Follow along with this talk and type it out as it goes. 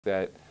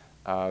that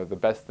the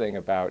best thing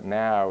about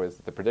now is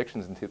that the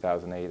predictions in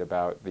 2008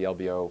 about the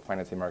LBO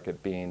financing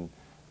market being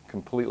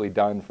completely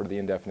done for the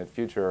indefinite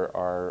future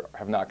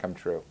have not come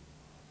true.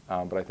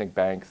 But I think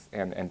banks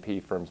and PE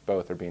firms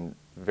both are being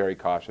very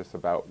cautious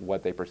about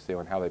what they pursue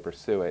and how they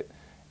pursue it.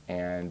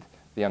 And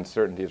the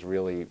uncertainty is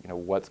really,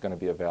 what's going to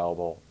be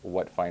available,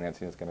 what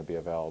financing is going to be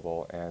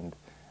available. And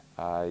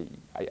I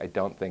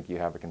don't think you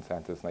have a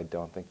consensus, and I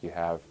don't think you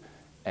have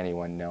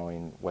anyone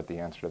knowing what the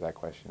answer to that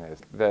question is.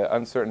 The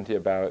uncertainty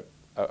about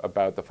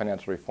the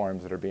financial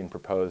reforms that are being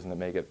proposed and that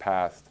may get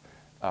passed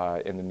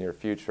in the near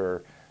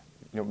future,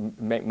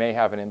 may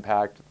have an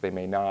impact. They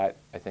may not.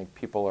 I think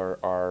people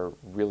are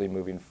really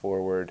moving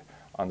forward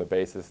on the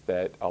basis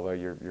that although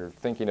you're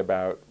thinking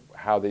about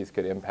how these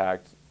could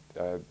impact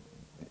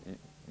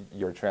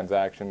your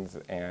transactions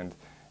and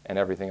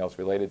everything else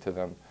related to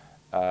them,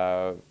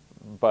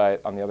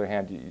 but on the other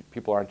hand,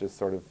 people aren't just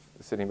sort of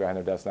sitting behind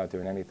their desks not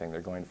doing anything.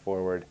 They're going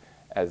forward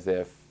as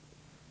if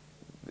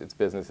it's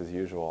business as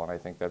usual, and I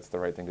think that's the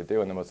right thing to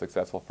do, and the most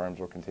successful firms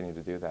will continue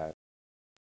to do that.